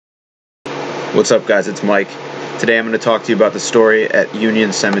What's up, guys? It's Mike. Today I'm going to talk to you about the story at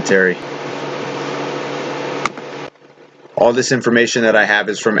Union Cemetery. All this information that I have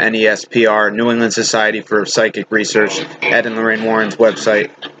is from NESPR, New England Society for Psychic Research, Ed and Lorraine Warren's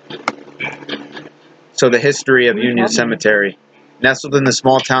website. So the history of Union Cemetery. Nestled in the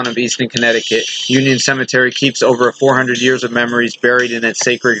small town of Easton, Connecticut, Union Cemetery keeps over 400 years of memories buried in its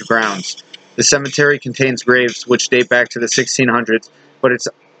sacred grounds. The cemetery contains graves which date back to the 1600s, but it's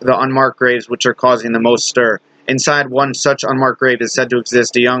the unmarked graves which are causing the most stir. Inside one such unmarked grave is said to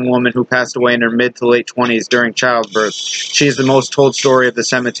exist a young woman who passed away in her mid to late 20s during childbirth. She is the most told story of the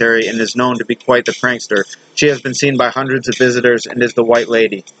cemetery and is known to be quite the prankster. She has been seen by hundreds of visitors and is the White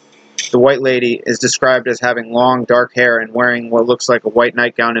Lady. The White Lady is described as having long, dark hair and wearing what looks like a white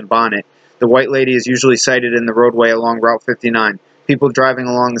nightgown and bonnet. The White Lady is usually sighted in the roadway along Route 59. People driving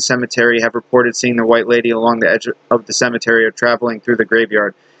along the cemetery have reported seeing the White Lady along the edge of the cemetery or traveling through the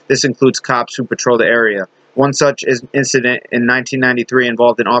graveyard. This includes cops who patrol the area. One such incident in 1993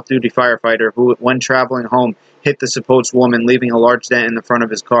 involved an off-duty firefighter who, when traveling home, hit the supposed woman, leaving a large dent in the front of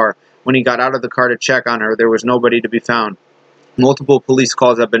his car. When he got out of the car to check on her, there was nobody to be found. Multiple police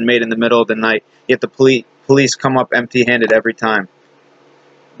calls have been made in the middle of the night, yet the police come up empty-handed every time.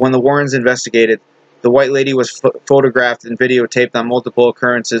 When the Warrens investigated, the White Lady was photographed and videotaped on multiple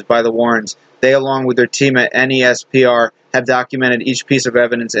occurrences by the Warrens. They, along with their team at NESPR, have documented each piece of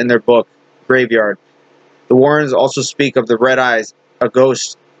evidence in their book, Graveyard. The Warrens also speak of the red eyes, a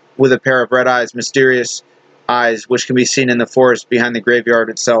ghost with a pair of red eyes, mysterious eyes, which can be seen in the forest behind the graveyard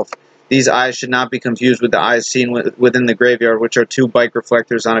itself. These eyes should not be confused with the eyes seen within the graveyard, which are two bike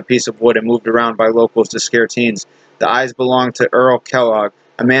reflectors on a piece of wood and moved around by locals to scare teens. The eyes belong to Earl Kellogg,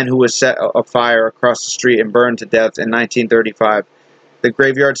 a man who was set afire across the street and burned to death in 1935. The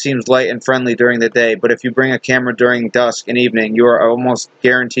graveyard seems light and friendly during the day, but if you bring a camera during dusk and evening, you are almost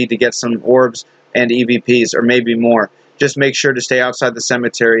guaranteed to get some orbs and EVPs, or maybe more. Just make sure to stay outside the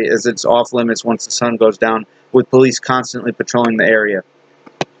cemetery, as it's off limits once the sun goes down, with police constantly patrolling the area.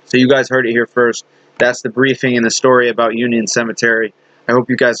 So you guys heard it here first. That's the briefing and the story about Union Cemetery. I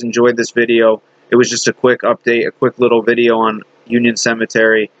hope you guys enjoyed this video. It was just a quick update, a quick little video on Union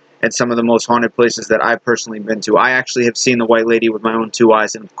Cemetery and some of the most haunted places that I've personally been to. I actually have seen the White Lady with my own two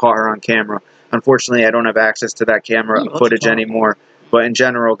eyes and caught her on camera. Unfortunately, I don't have access to that camera footage anymore. But in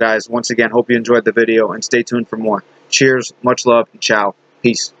general, guys, once again, hope you enjoyed the video and stay tuned for more. Cheers, much love, and ciao.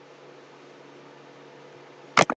 Peace.